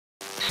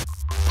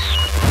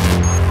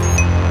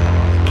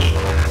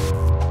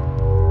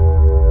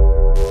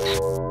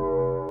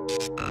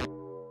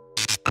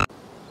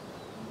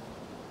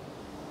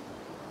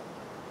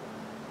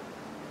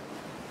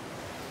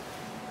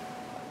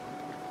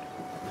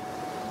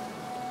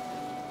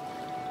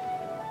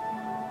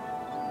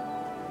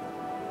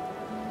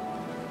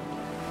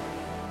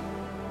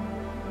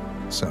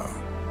So,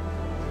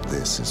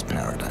 this is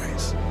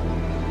paradise.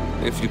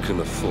 If you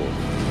can afford.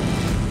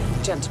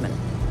 Gentlemen,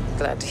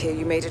 glad to hear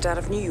you made it out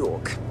of New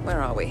York.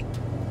 Where are we?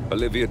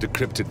 Olivia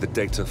decrypted the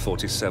data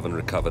 47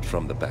 recovered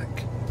from the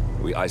bank.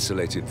 We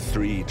isolated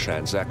 3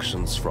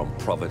 transactions from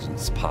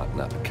Providence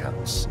partner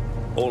accounts.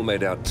 All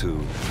made out to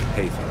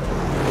Haven,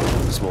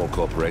 a small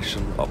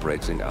corporation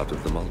operating out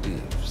of the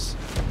Maldives.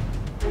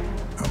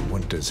 And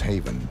what does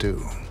Haven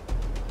do?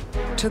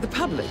 To the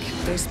public,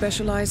 they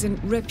specialize in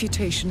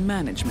reputation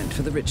management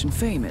for the rich and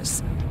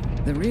famous.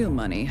 The real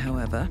money,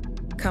 however,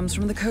 comes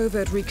from the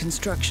covert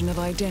reconstruction of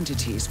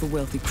identities for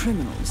wealthy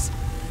criminals.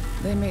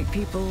 They make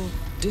people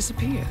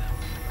disappear.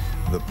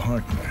 The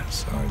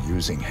partners are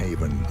using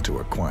Haven to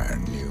acquire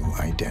new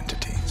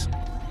identities.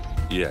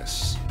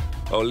 Yes.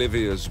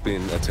 Olivia's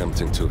been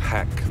attempting to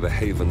hack the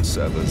Haven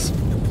servers,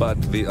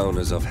 but the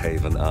owners of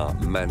Haven are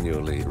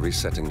manually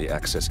resetting the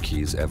access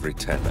keys every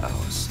 10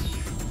 hours.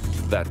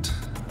 That,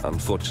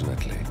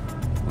 unfortunately,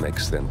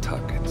 makes them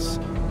targets.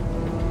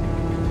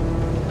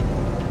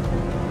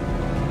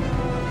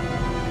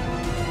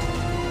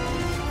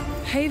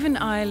 Haven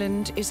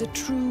Island is a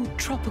true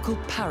tropical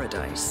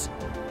paradise.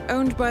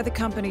 Owned by the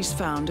company's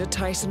founder,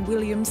 Tyson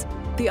Williams,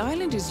 the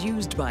island is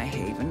used by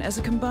Haven as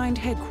a combined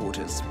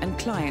headquarters and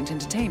client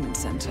entertainment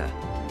center.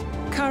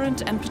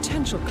 Current and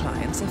potential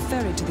clients are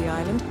ferried to the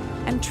island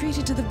and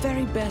treated to the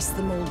very best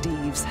the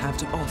Maldives have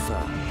to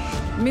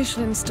offer.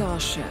 Michelin star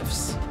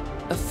chefs,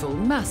 a full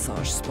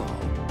massage spa,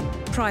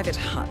 private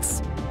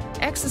huts,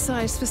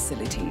 exercise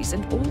facilities,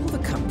 and all the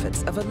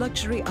comforts of a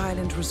luxury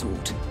island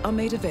resort are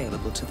made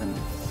available to them.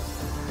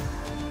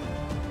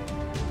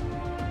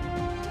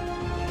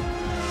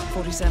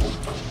 47.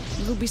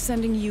 We'll be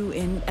sending you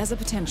in as a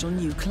potential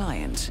new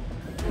client.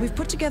 We've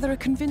put together a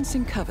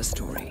convincing cover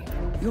story.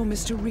 You're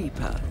Mr.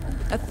 Reaper,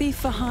 a thief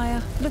for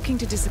hire looking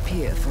to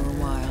disappear for a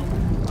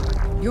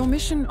while. Your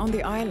mission on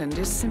the island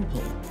is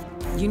simple.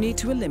 You need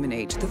to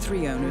eliminate the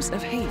 3 owners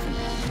of Haven.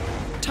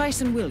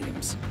 Tyson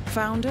Williams,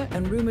 founder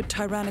and rumored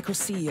tyrannical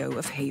CEO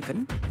of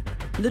Haven.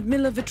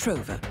 Ludmila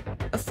Vetrova,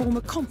 a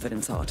former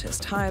confidence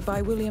artist hired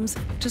by Williams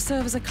to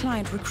serve as a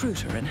client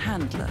recruiter and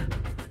handler.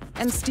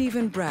 And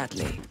Stephen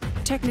Bradley,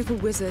 technical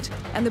wizard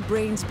and the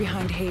brains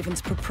behind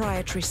Haven's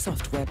proprietary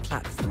software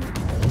platform.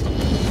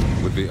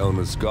 With the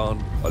owners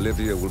gone,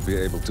 Olivia will be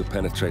able to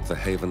penetrate the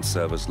Haven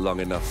servers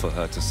long enough for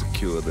her to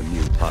secure the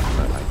new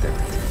partner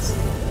identities.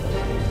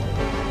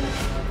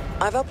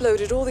 I've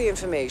uploaded all the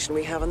information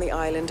we have on the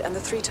island and the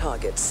 3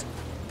 targets.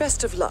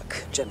 Best of luck,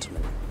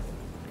 gentlemen.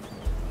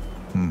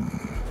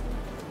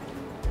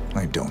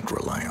 I don't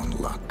rely on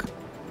luck.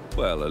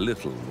 Well, a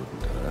little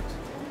wouldn't hurt.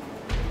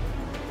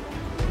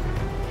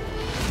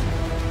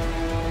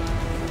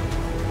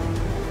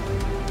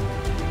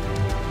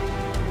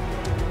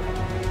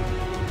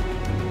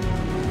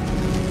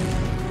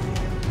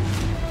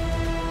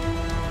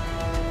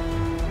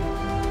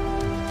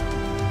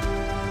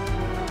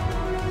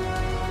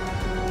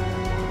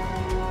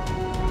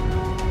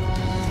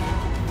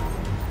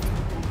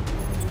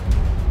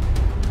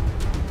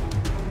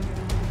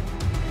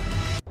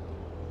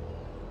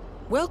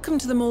 Welcome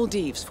to the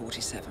Maldives,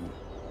 47.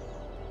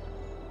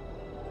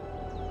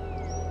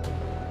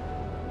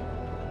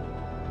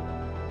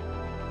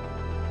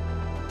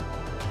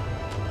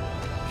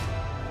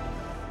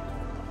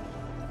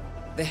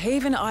 The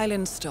Haven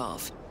Island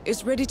staff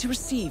is ready to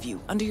receive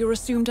you under your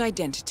assumed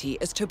identity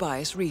as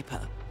Tobias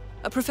Reaper,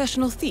 a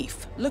professional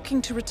thief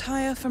looking to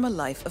retire from a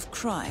life of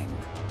crime.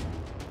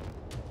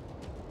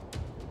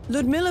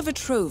 Ludmila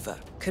Vetrova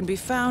can be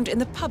found in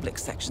the public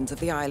sections of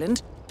the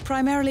island,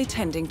 primarily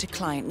tending to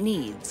client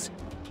needs.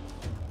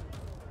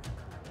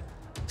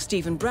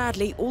 Stephen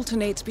Bradley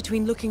alternates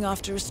between looking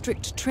after a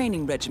strict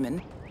training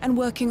regimen and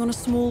working on a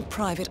small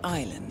private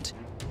island,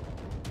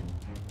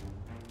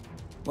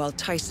 while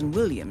Tyson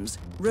Williams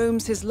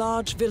roams his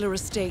large villa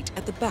estate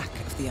at the back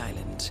of the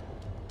island.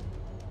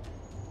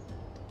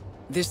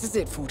 This is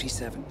it,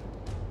 47.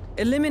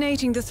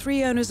 Eliminating the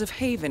 3 owners of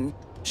Haven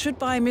should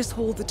buy Miss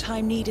Hall the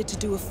time needed to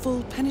do a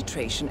full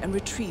penetration and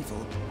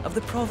retrieval of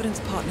the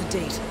Providence partner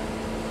data.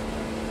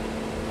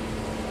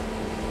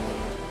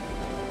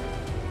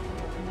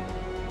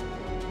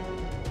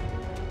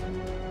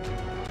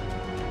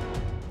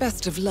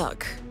 Best of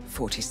luck,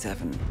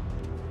 47.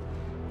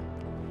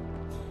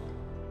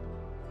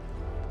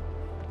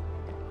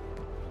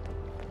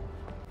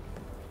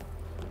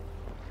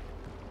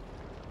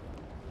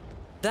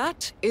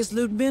 That is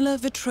Ludmila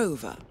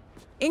Vetrova,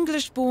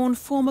 English-born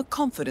former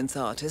confidence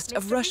artist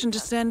of Russian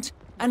descent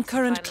and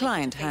current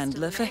client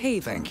handler for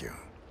Haven. Thank you.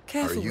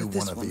 Careful Are you with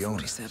this one of one, the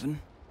owners? 47.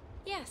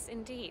 Yes,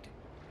 indeed.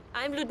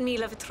 I'm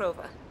Ludmila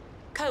Vetrova,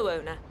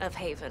 co-owner of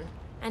Haven,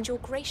 and your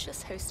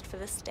gracious host for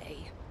this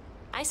day.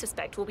 I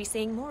suspect we'll be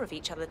seeing more of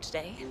each other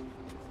today.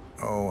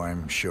 Oh,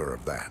 I'm sure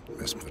of that,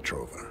 Miss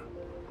Petrova.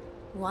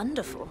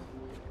 Wonderful.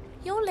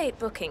 Your late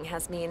booking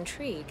has me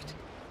intrigued.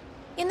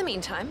 In the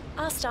meantime,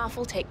 our staff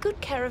will take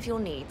good care of your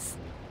needs.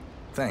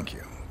 Thank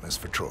you, Miss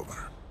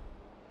Petrova.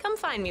 Come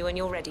find me when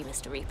you're ready,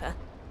 Mr. Reaper.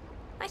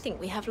 I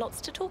think we have lots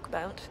to talk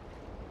about.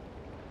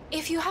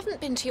 If you haven't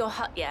been to your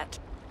hut yet,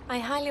 I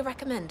highly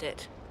recommend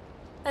it.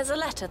 There's a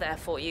letter there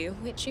for you,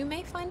 which you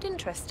may find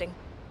interesting.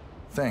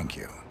 Thank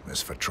you,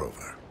 Miss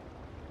Petrova.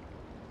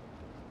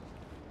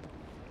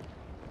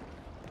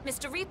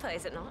 Mr. Reaper,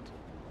 is it not?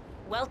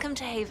 Welcome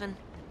to Haven.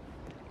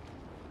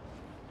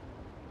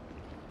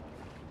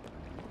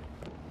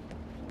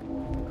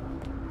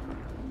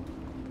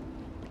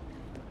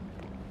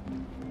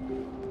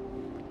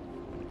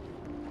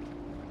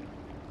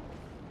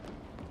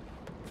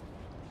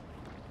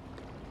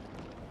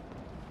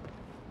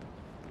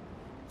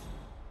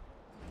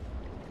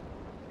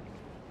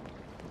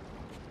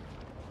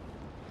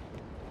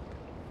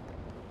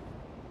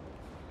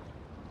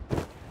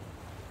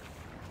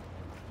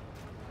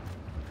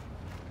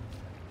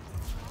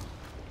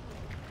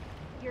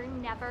 You're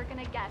never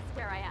gonna guess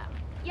where I am.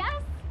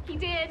 Yes, he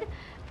did.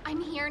 I'm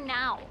here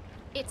now.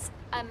 It's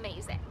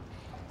amazing.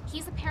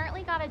 He's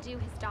apparently got to do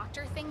his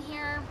doctor thing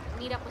here,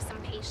 meet up with some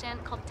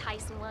patient called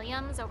Tyson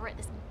Williams over at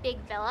this big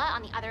villa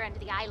on the other end of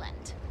the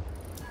island.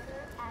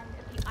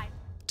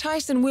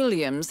 Tyson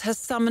Williams has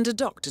summoned a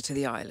doctor to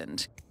the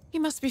island. He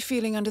must be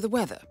feeling under the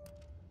weather.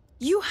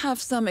 You have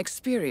some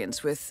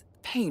experience with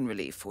pain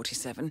relief,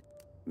 47.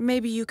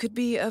 Maybe you could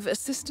be of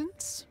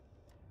assistance?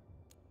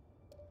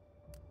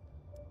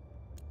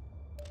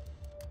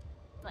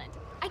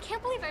 I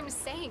can't believe I'm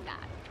saying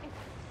that.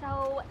 It's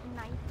so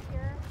nice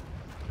here.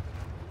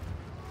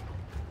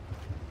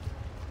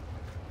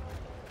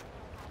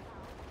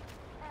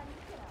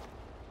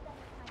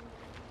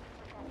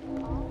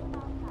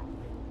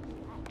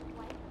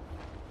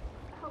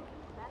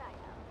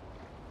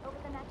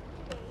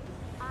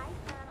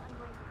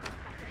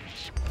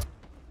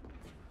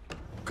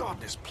 God,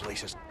 this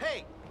place is...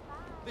 Hey!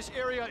 This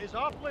area is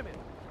off limits.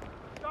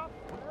 Stop.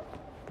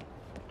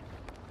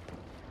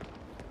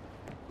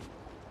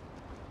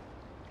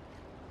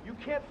 You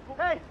can't...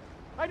 Hey!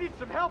 I need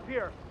some help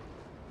here!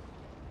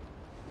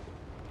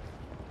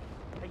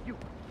 Hey, you.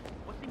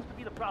 What seems to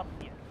be the problem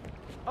here?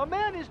 A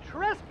man is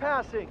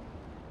trespassing!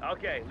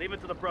 Okay, leave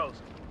it to the pros.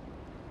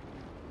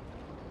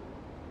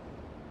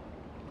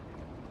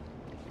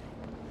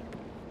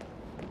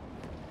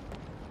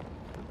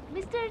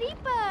 Mr.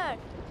 Reaper!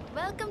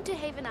 Welcome to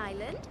Haven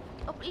Island.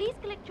 Oh, please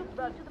collect your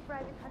keys to the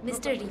private hut.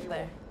 Mr.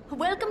 Reaper,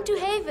 welcome to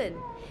Haven.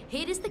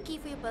 Here is the key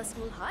for your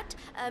personal hut.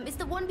 It's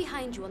the one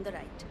behind you on the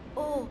right.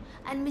 Oh,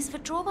 and Miss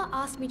Petrova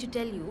asked me to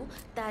tell you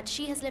that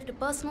she has left a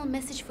personal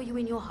message for you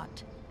in your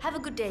hut. Have a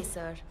good day,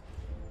 sir.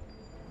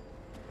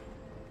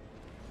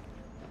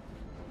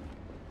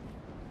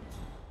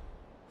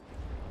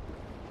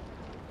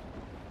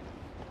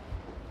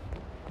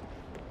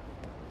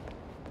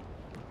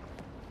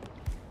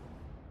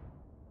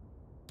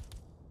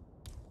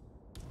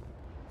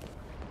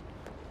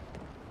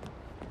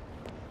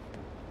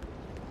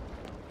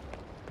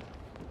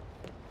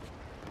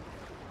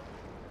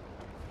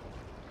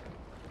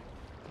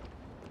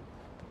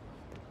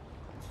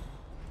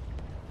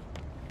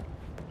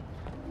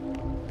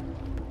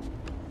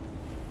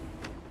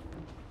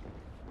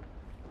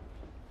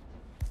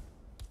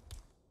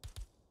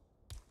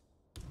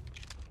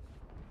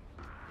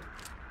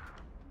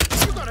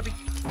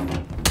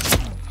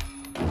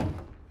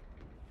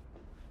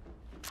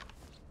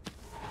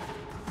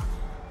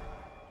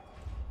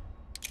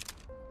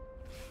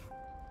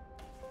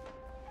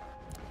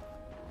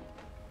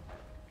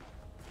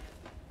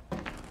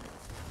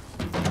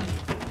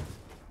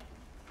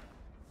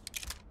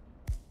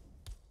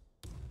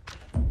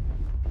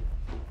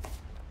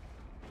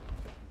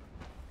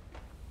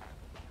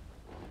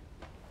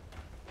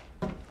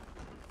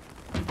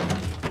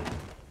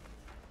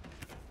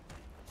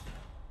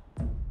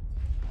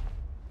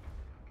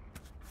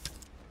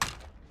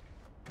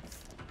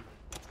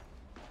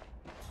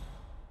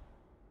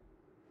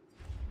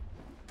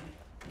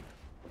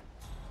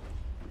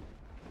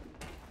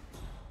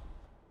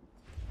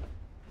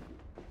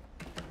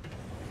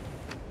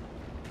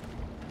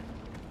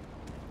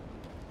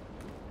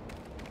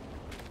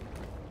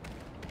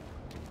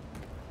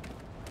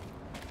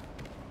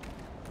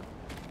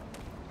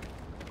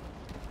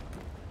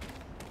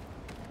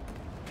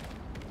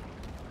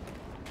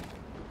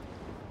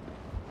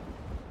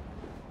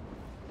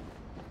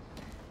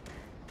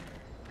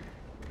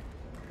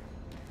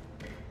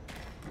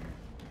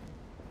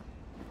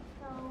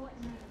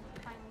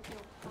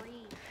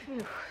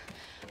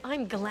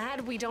 I'm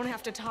glad we don't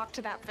have to talk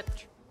to that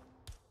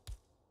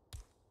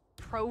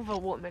Petrova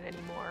woman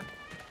anymore.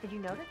 Did you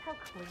notice how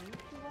clean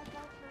she was last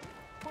night?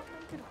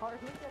 Portman could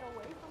hardly get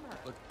away from her.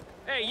 Look.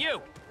 Hey,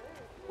 you!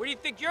 Where do you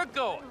think you're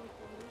going?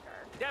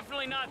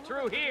 Definitely not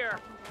through here.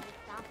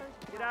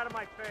 Get out of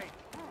my face.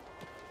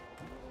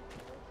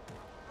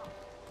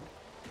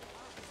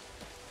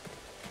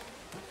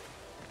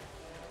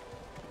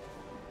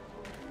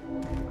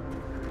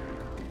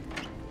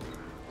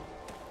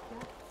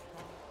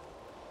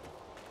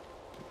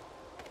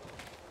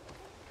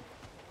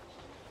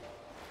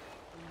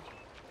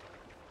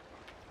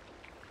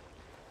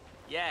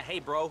 Yeah, hey,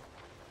 bro.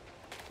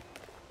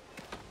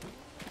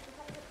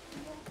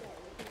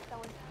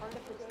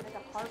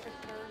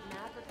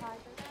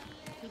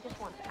 He just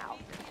wants out.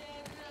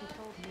 He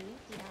told me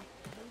he has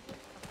pages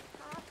of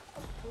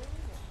 $500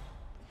 million.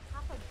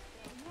 $500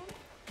 million?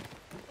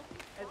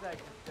 As I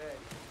can say.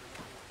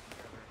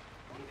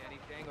 Need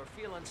anything or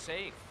feel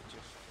unsafe,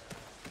 just...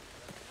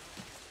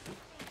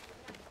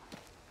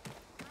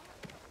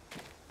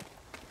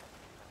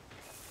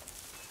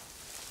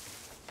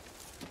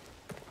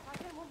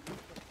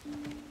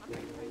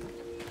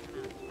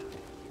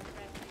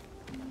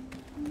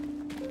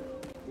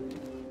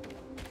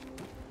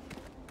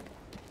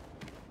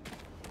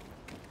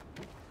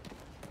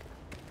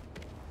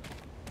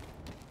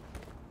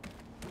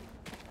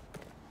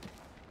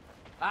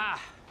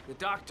 Ah, the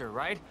doctor,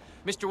 right?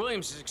 Mr.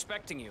 Williams is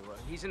expecting you.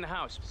 He's in the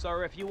house.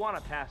 Sir, if you want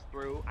to pass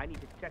through, I need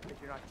to check that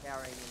you're not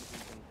carrying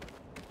anything.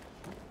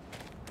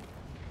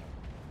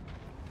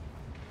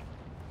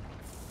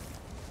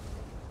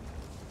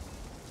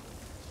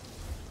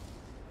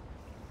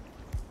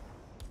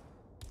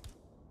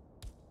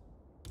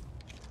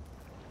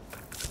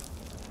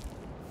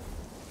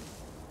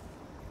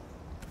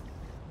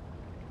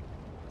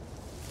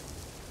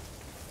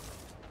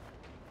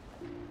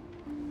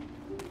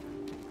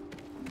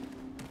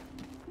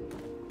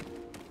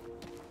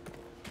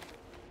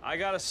 I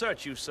gotta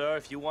search you, sir,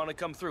 if you want to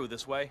come through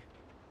this way.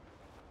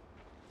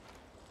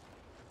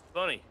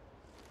 Funny.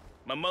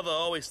 My mother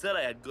always said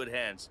I had good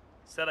hands.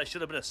 Said I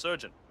should have been a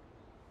surgeon.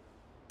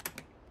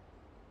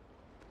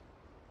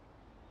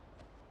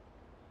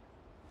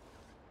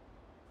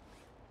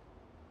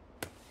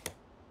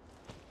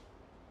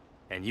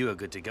 And you are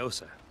good to go,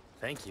 sir.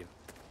 Thank you.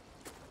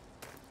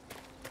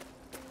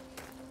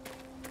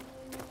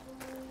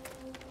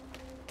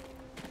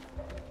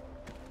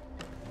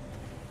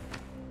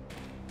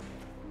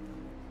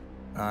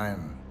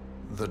 I'm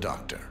the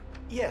doctor.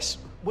 Yes,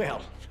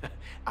 well,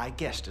 I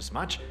guessed as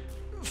much.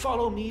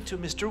 Follow me to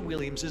Mr.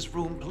 Williams's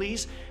room,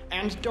 please,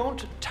 and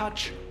don't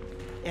touch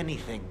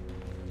anything.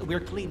 We're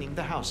cleaning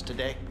the house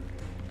today.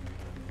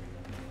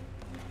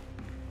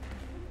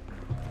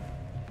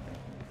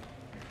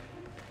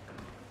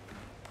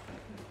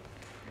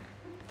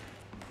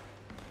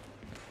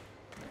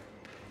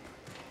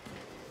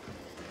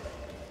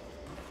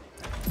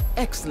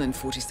 Excellent,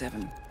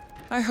 47.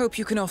 I hope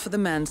you can offer the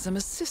man some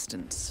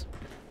assistance.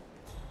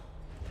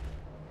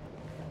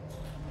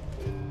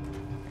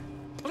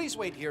 Please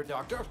wait here,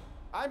 Doctor.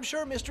 I'm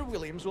sure Mr.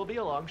 Williams will be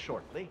along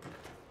shortly.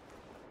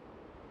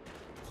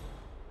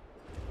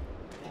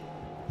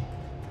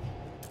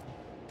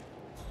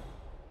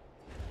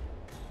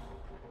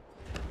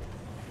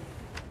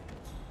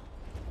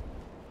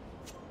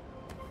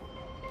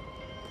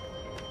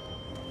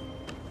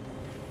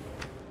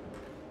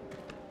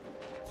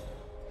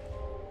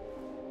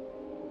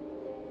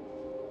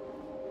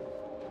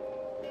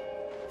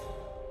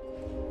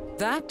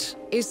 That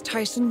is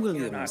Tyson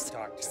Williams,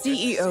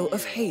 CEO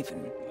of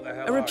Haven.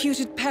 A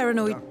reputed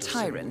paranoid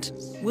tyrant,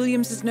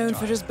 Williams is known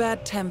for his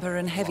bad temper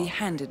and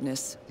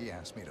heavy-handedness. He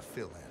asked me to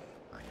fill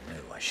in. I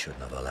knew I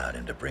shouldn't have allowed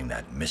him to bring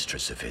that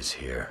mistress of his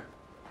here.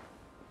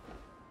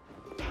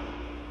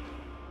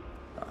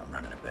 I'm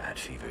running a bad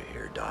fever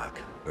here, Doc.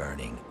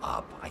 Burning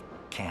up. I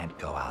can't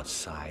go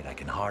outside. I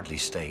can hardly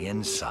stay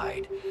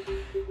inside.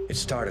 It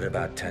started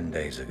about 10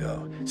 days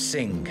ago.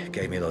 Singh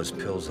gave me those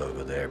pills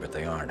over there, but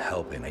they aren't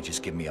helping. They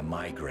just give me a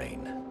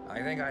migraine.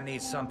 I think I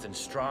need something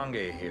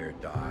stronger here,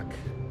 Doc.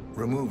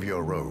 Remove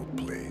your robe,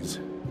 please.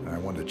 I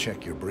want to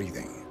check your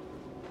breathing.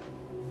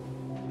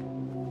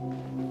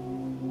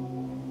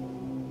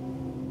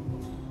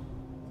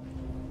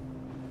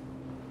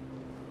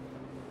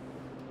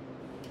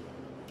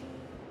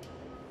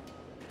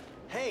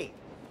 Hey,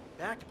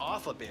 back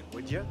off a bit,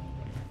 would you?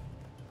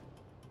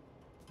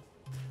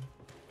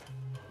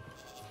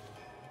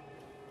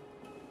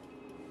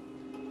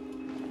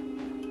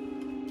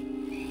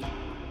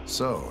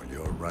 So,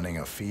 you're running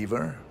a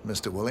fever,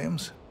 Mr.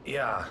 Williams?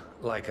 Yeah,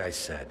 like I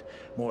said,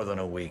 more than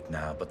a week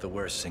now, but the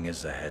worst thing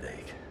is the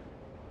headache.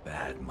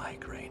 Bad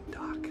migraine,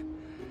 Doc.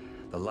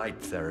 The light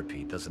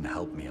therapy doesn't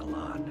help me a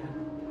lot.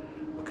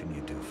 What can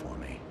you do for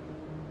me?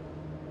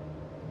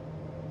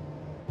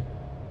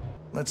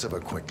 Let's have a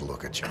quick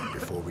look at you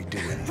before we do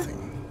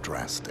anything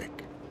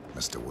drastic,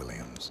 Mr.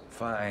 Williams.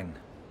 Fine,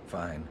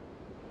 fine.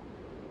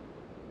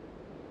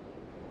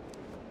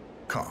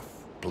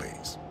 Cough,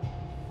 please.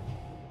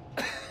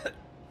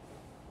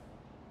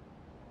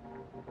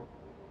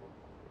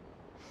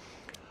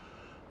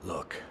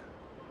 Look,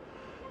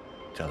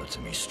 tell it to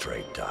me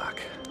straight, Doc.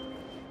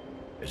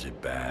 Is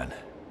it bad?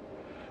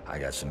 I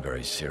got some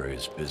very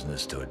serious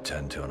business to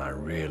attend to, and I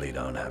really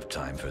don't have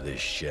time for this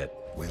shit.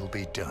 We'll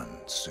be done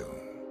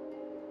soon.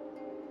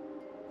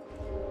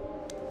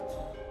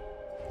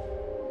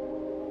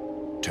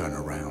 Turn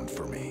around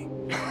for me.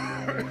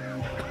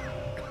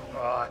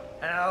 Oh,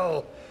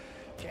 hell!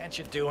 Can't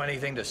you do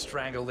anything to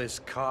strangle this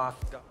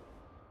cough, Doc?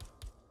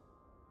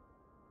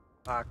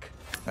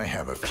 I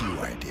have a few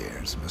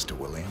ideas, Mr.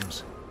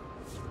 Williams.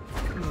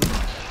 I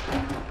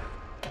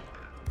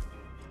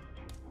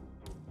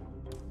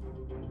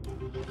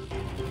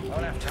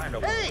don't have time to...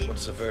 Hey!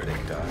 What's the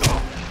verdict, Doc?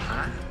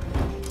 Huh?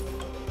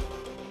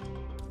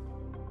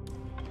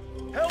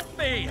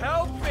 me!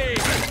 Help me!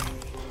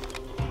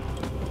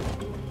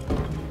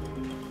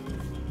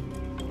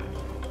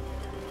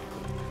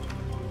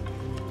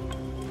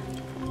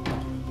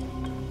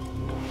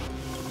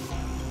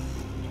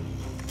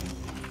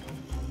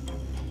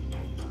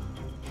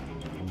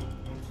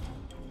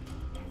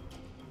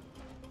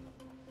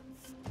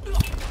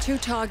 Two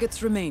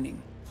targets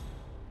remaining.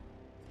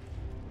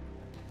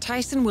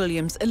 Tyson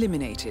Williams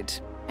eliminated.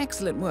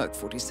 Excellent work,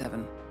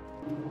 47.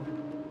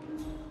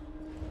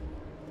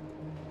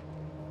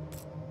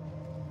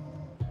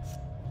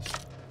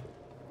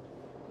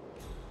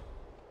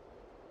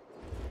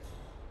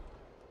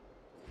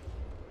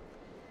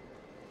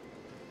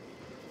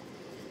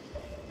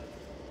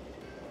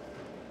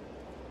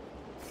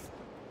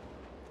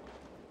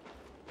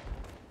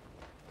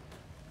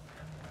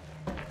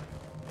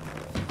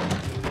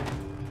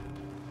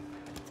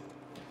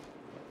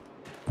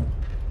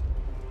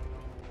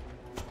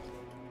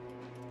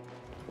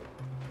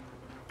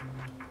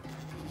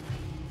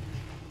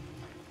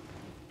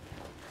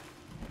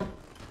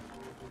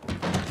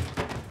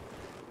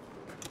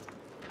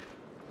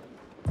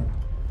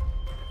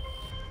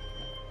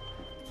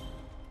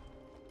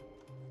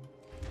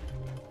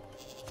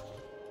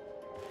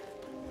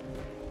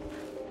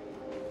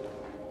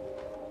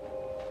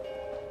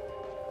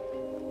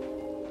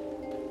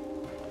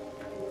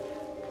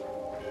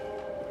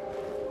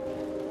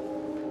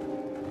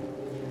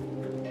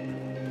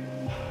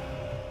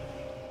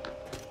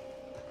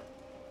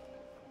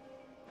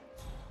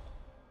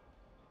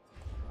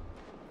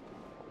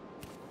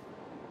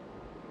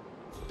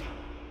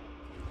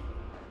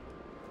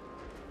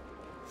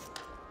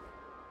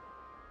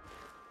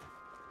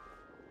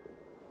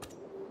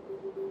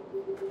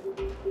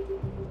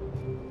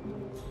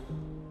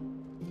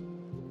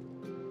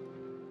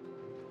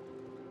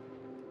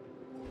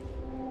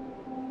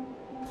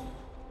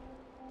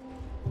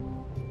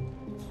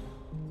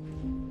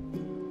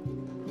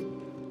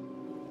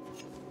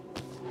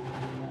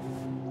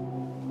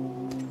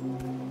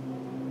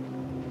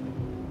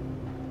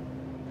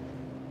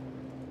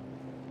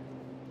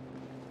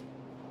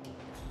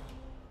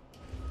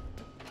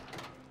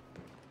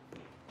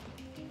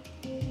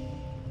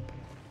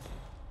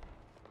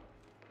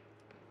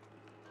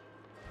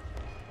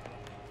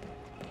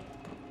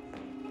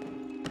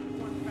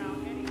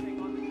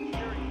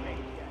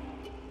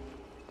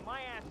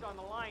 On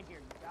the line here,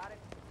 you got it?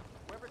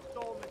 Whoever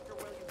stole Mr.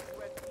 Williams'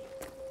 USB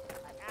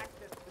had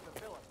access to the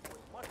villa, so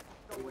it must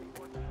show what he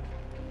wants.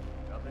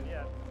 Nothing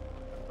yet.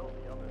 I told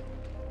the others.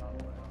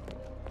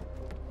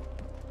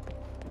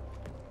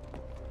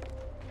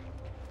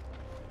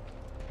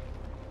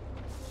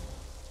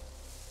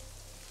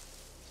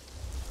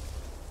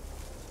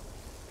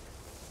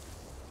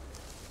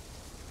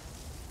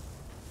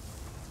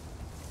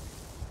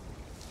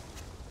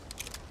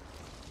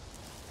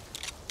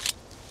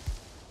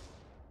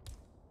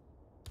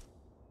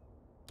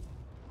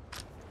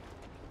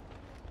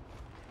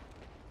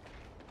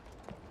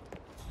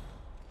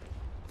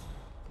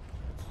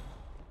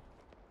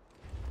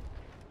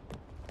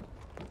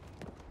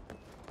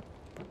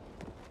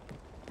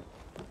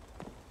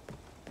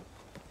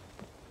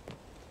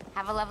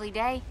 Have a lovely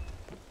day.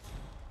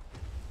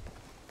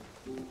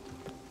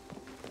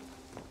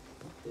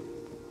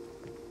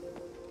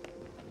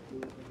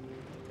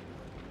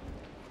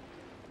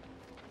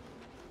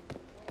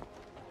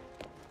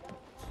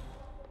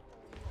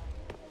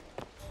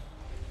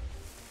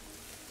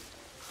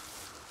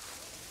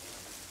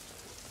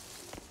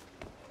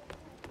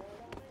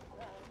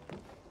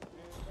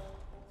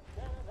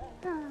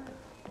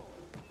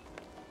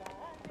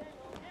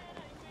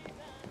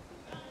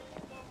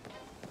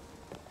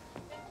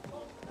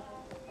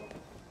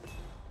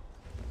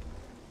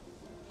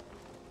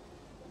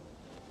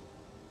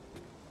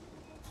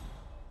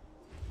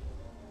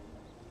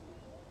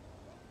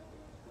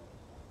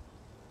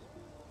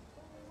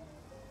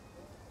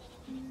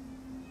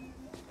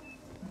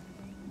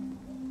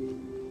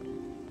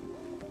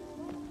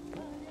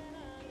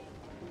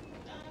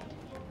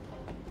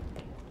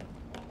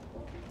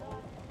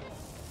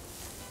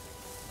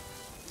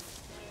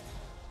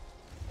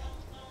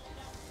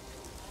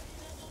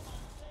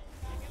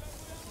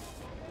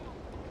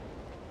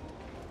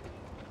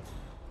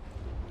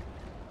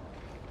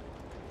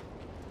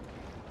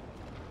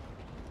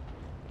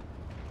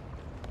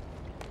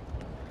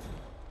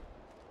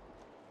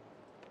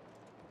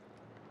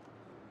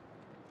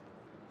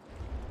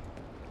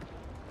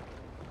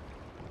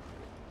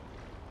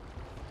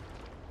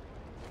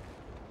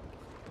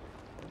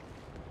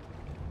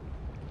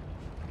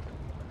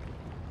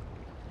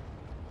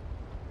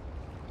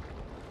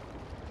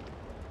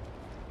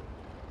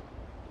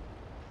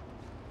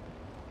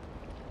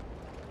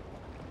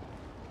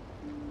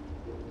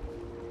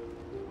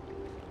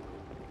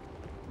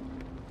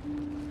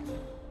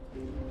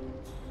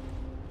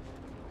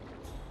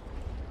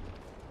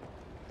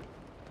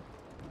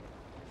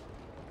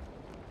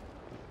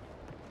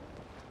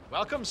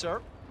 Welcome,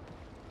 sir.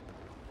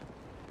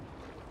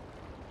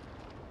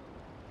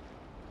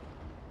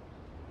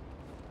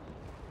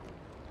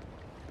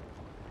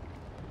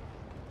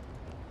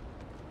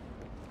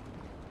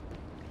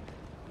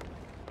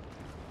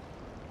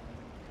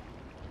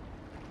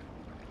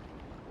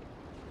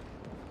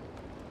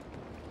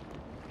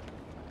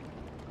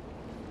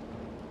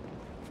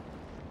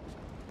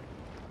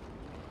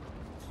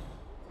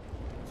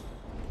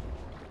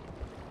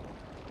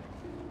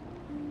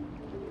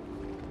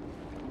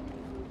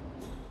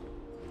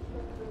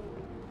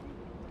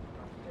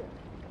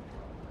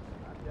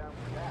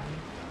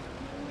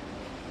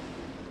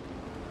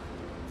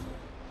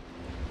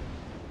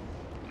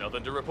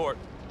 Nothing to report.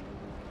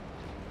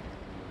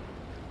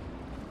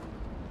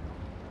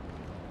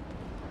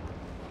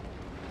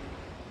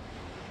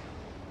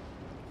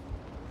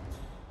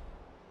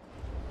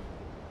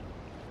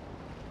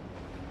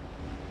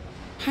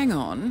 Hang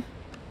on.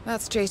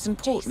 That's Jason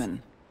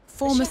Portman,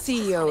 former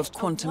CEO of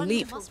Quantum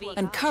Leap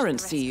and current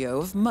CEO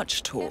of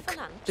Much Talk,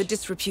 the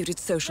disreputed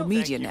social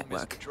media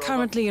network,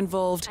 currently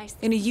involved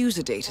in a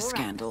user data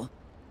scandal.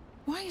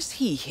 Why is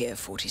he here,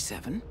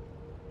 47?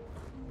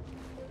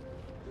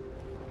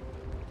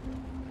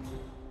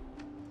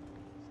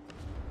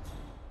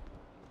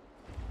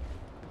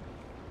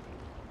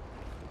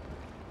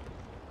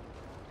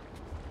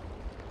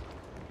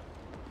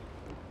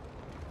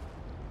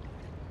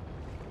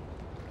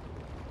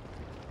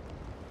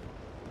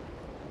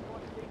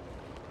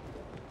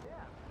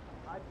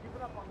 I've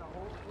given up on the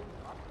whole thing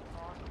up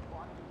on the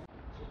clock.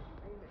 If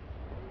you name it.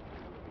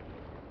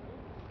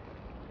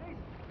 Jason!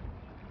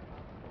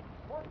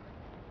 What?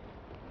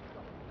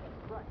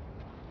 Right.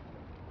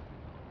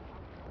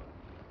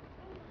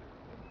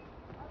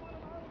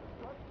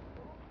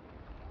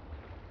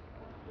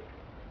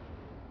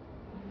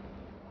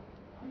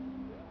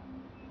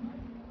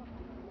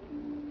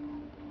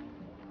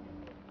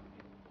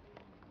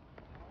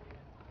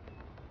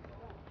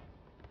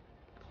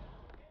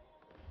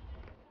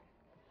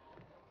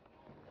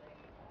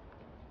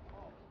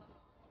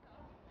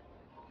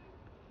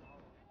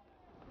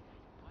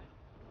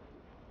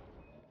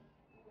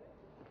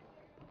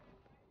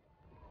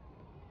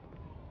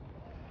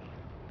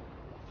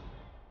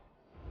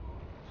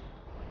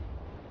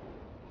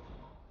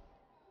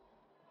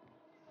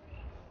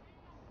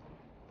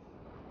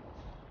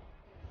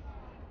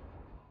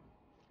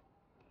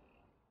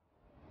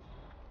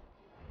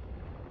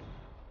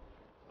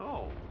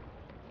 Oh.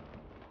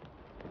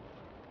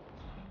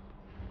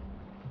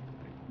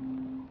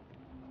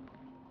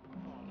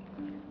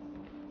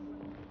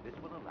 This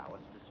will allow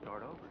us to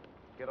start over.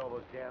 Get all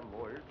those damn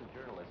lawyers and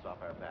journalists off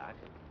our backs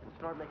and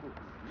start making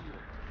some real.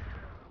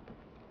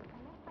 I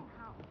missed my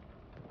house.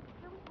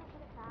 Sure we can't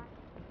get it back?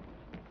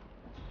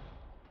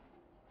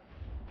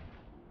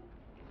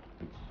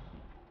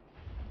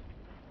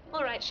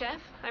 All right, Chef.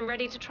 I'm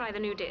ready to try the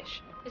new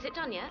dish. Is it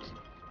done yet?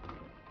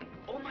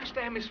 Almost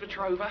there, Miss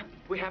Petrova.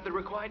 We have the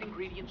required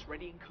ingredients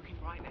ready and cooking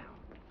right now.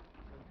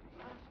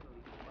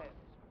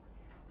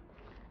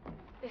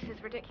 This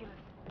is ridiculous.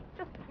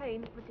 Just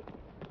plain ridiculous.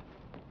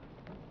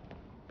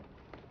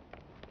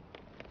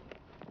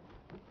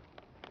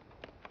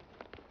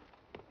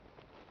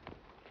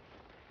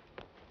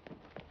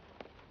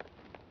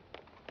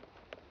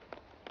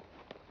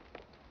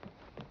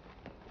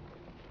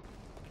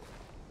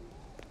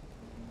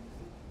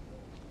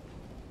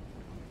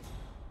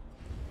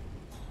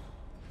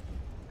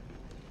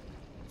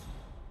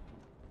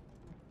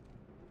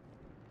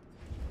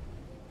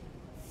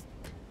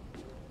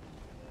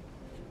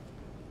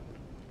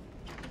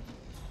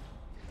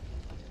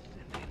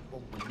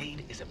 What we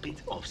need is a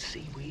bit of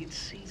seaweed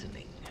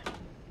seasoning.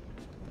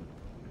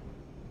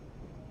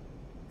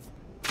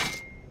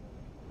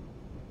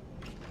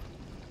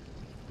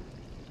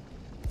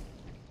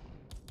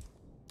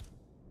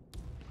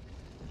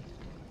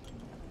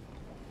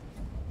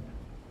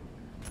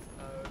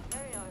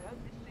 Okay, I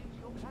hope this suits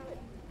your palate.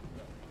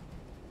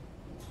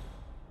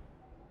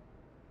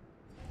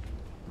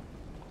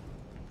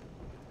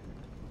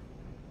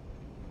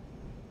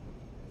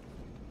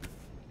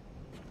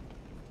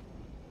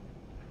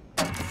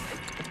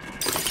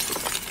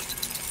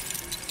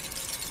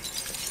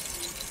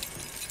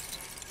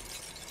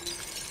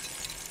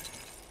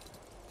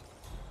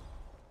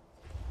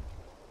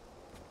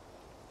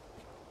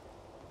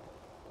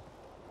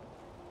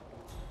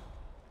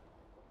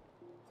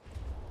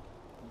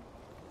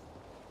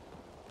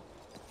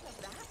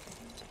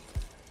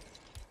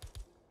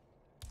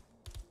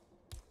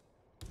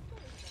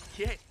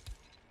 Yes,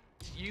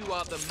 you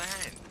are the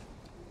man.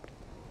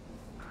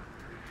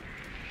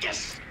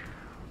 Yes!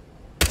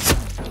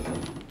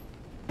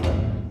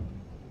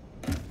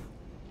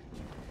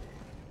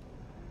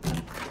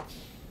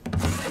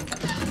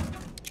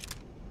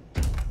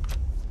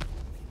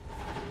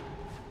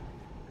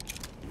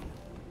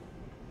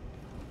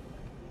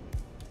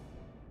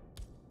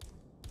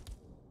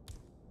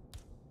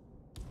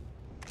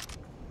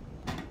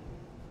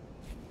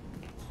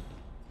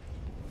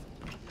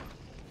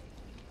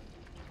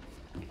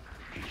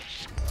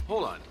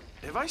 Hold on.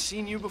 Have I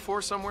seen you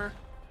before somewhere?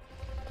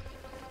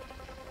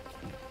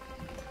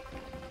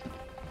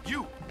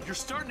 You're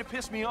starting to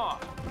piss me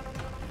off.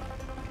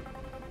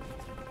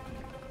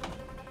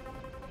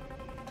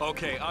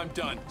 Okay, I'm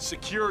done.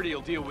 Security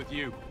will deal with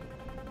you.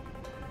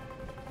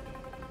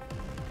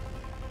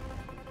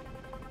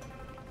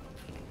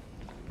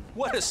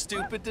 What a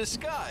stupid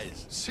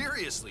disguise.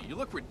 Seriously, you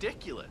look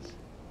ridiculous.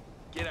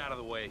 Get out of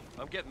the way.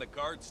 I'm getting the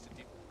guards to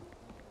deal.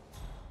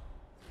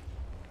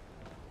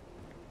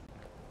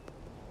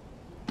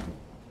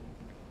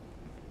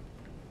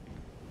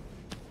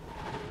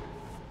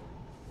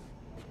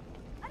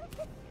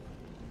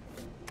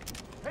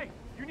 Hey,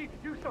 you need to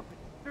do something.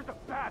 There's a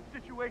bad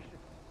situation.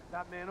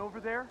 That man over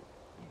there,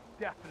 he's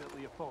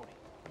definitely a phony.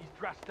 He's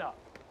dressed up.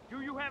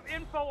 Do you have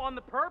info on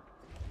the perp?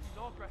 He's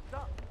all dressed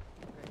up.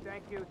 Okay,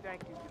 thank you,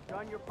 thank you. You've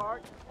done your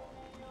part.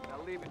 Now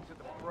leave it to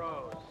the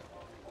pros.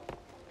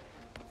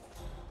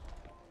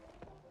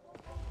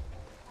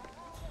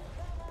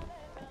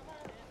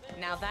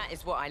 Now that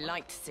is what I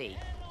like to see.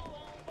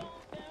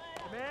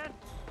 Man,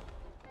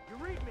 you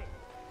read me.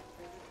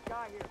 This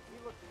guy here,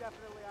 he looks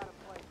definitely out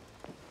of place.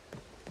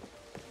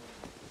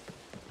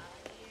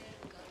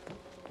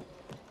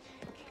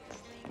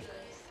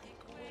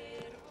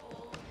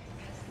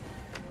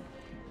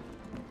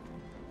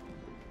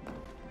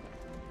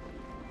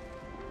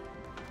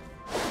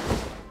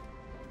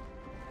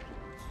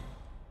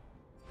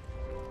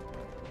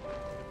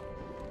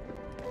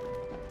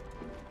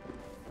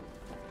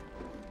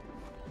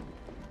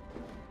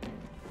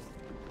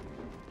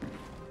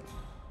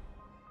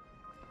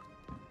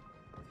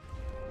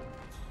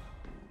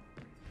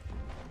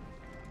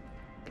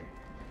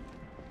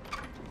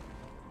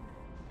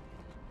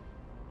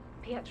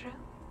 Pietro,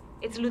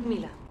 it's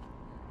Ludmila.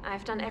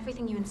 I've done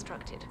everything you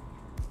instructed.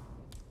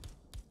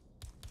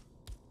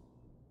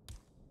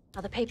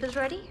 Are the papers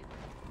ready?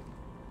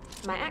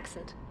 My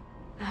accent?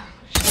 Oh,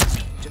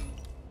 shit.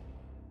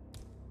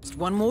 Just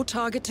one more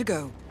target to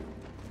go.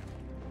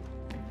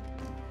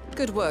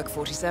 Good work,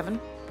 47.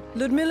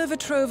 Ludmila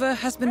Vetrova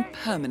has been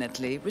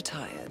permanently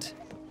retired.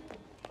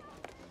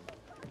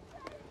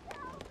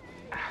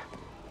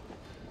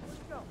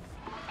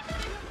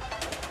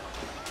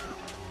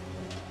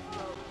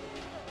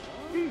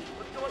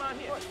 What's going on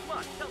here? Come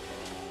on, tell me.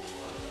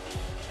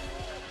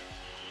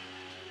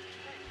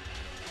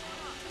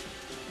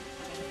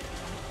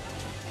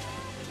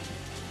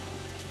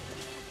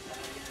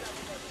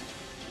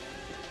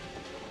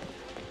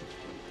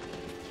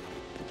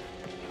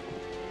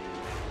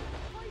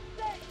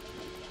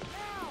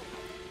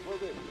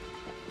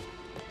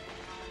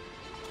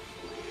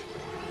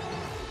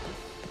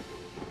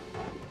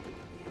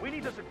 We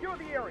need to secure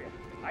the area.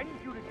 I need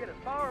you to get as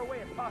far away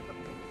as possible.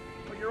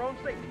 For your own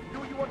safety. Do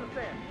you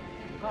understand?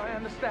 I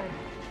understand.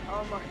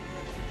 All right.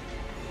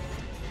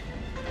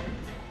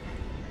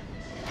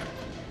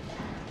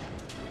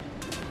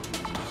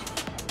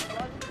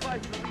 Guard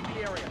supplies to leave the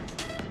area.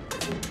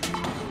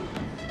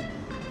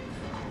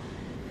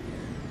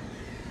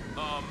 I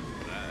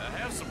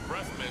have some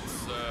breath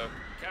mints.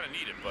 Kinda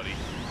need it, buddy.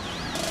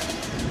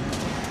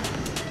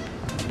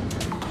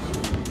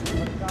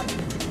 Copy.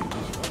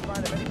 No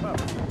sign of any pup.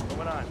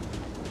 Moving on.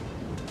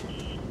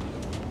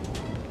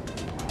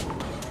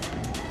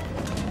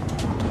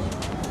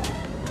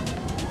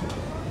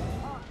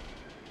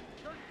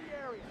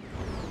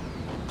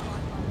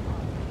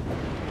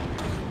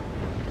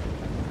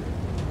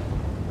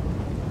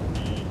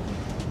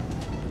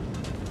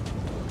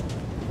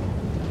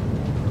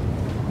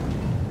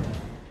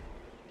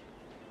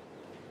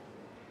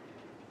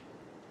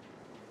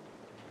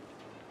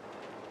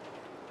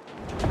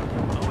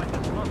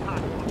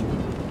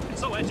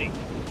 So edgy.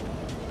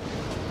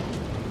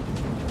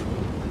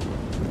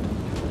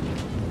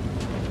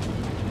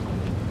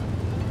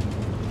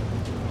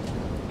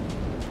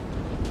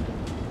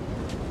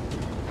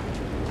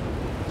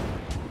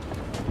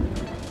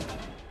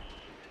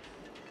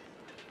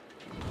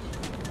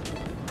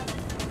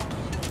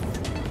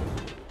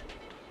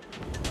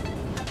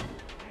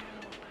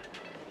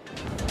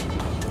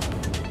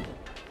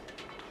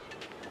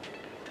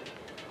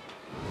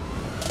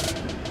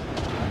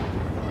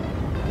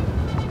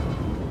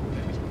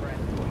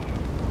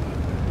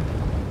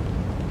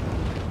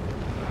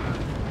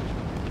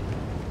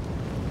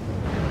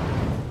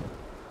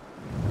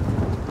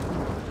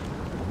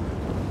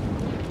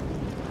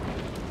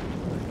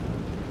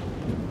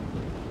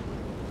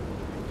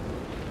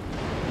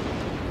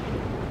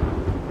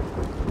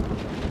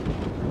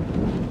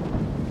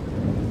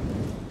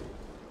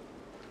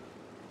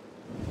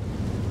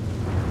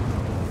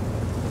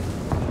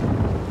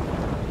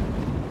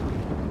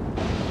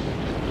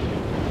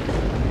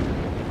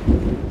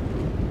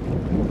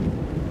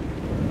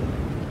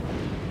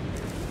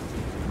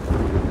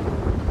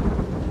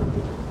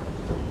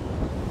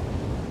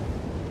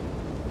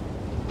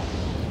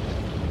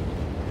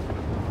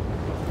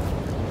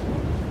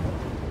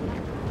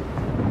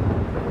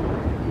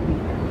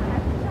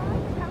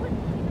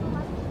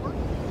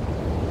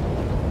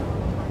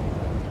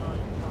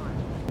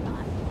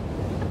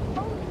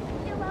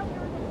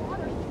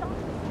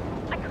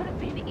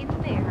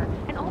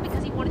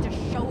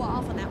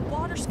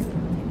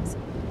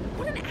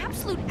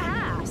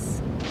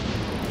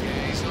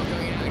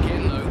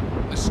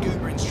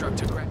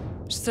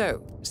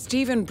 So,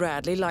 Stephen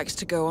Bradley likes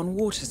to go on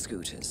water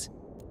scooters,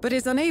 but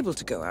is unable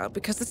to go out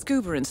because the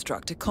scuba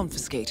instructor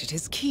confiscated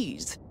his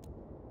keys.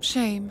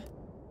 Shame.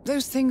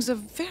 Those things are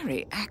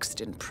very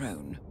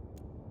accident-prone.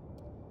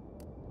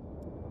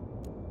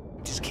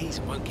 His keys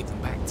and won't give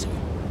them back to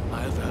him.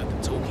 I overheard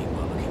them talking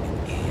while looking in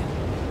the gear.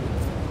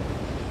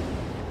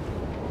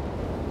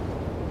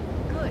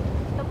 Good.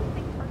 Those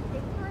things are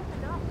dangerous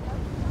enough.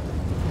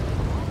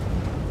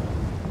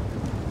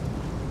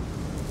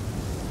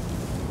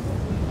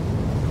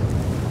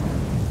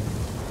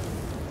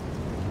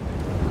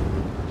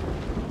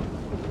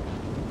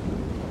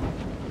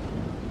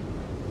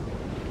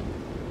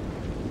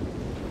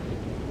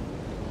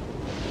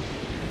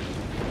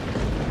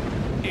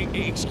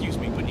 Excuse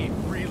me, but it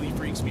really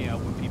freaks me out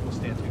when people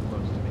stand too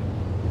close to me.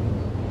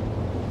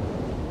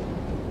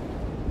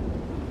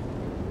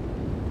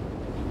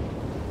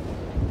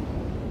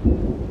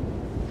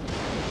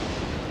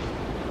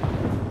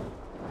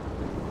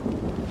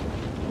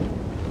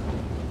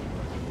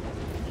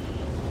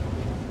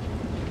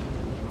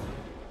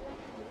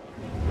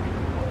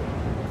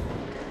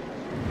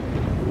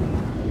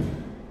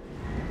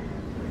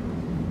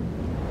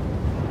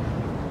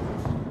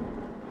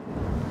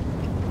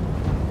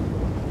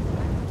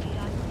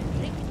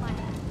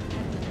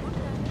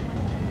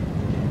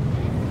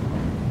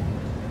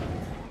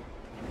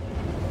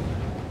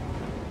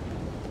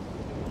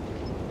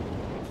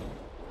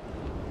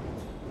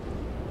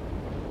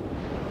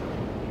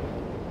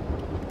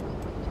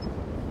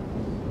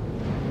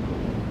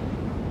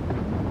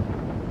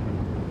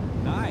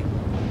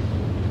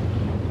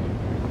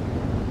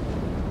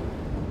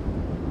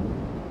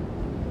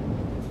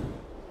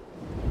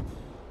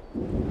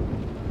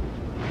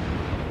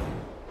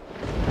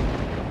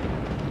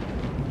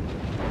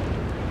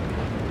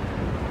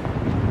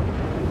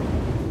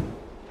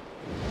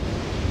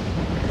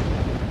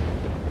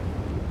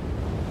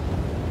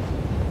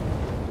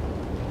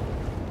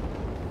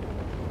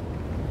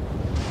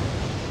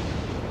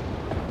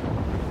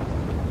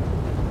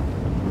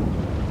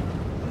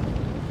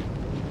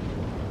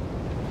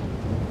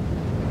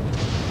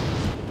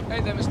 Hey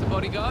there, Mr.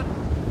 Bodyguard.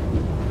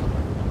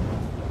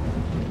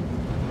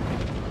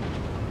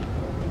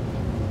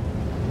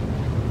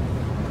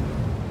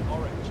 All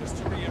right, just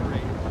to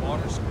reiterate,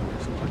 water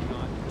scooters are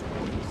not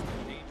toys.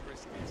 They're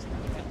dangerous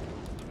and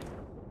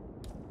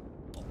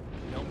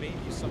now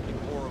maybe something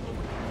horrible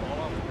would fall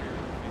off the rear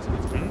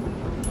of your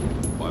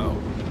face. Wow.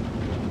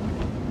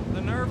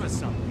 The nerve of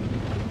something.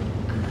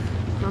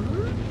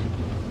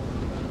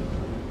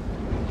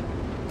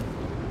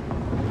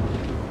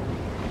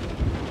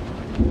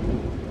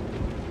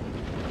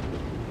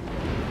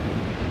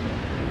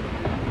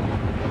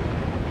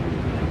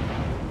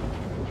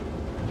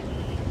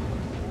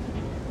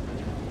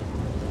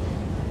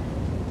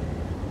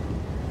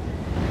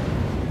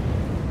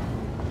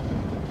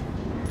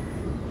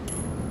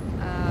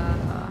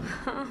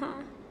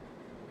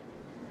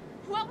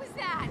 What was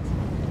that?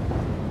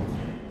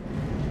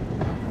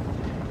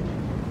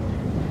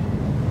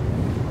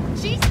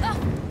 Jesus!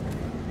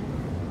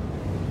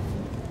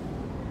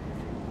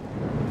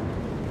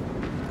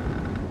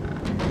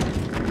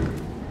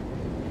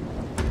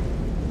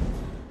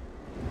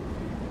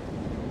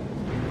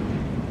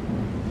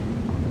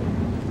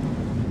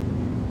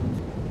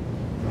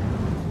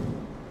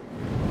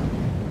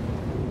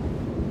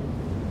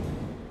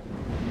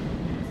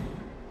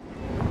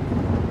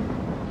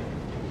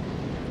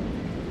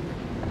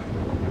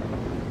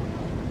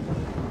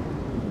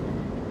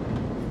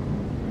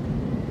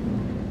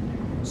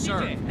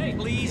 Sir, hey,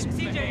 please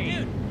CJ,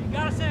 behave. dude, you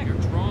got a sec? You're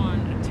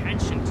drawing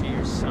attention to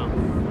yourself.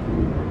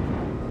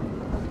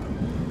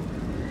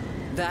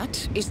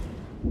 That is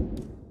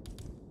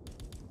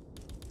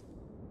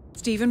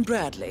Stephen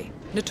Bradley,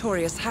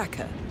 notorious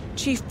hacker,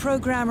 chief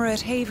programmer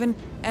at Haven,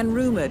 and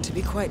rumored to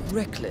be quite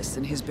reckless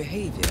in his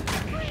behavior.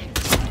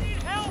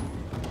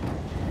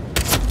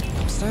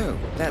 So,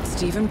 that's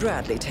Stephen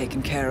Bradley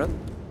taken care of.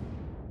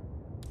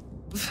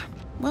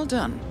 Well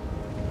done.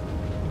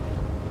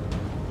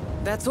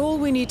 That's all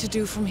we need to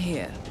do from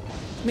here.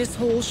 Miss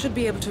Hall should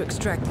be able to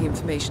extract the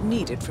information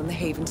needed from the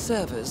Haven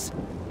servers.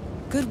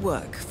 Good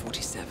work,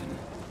 47.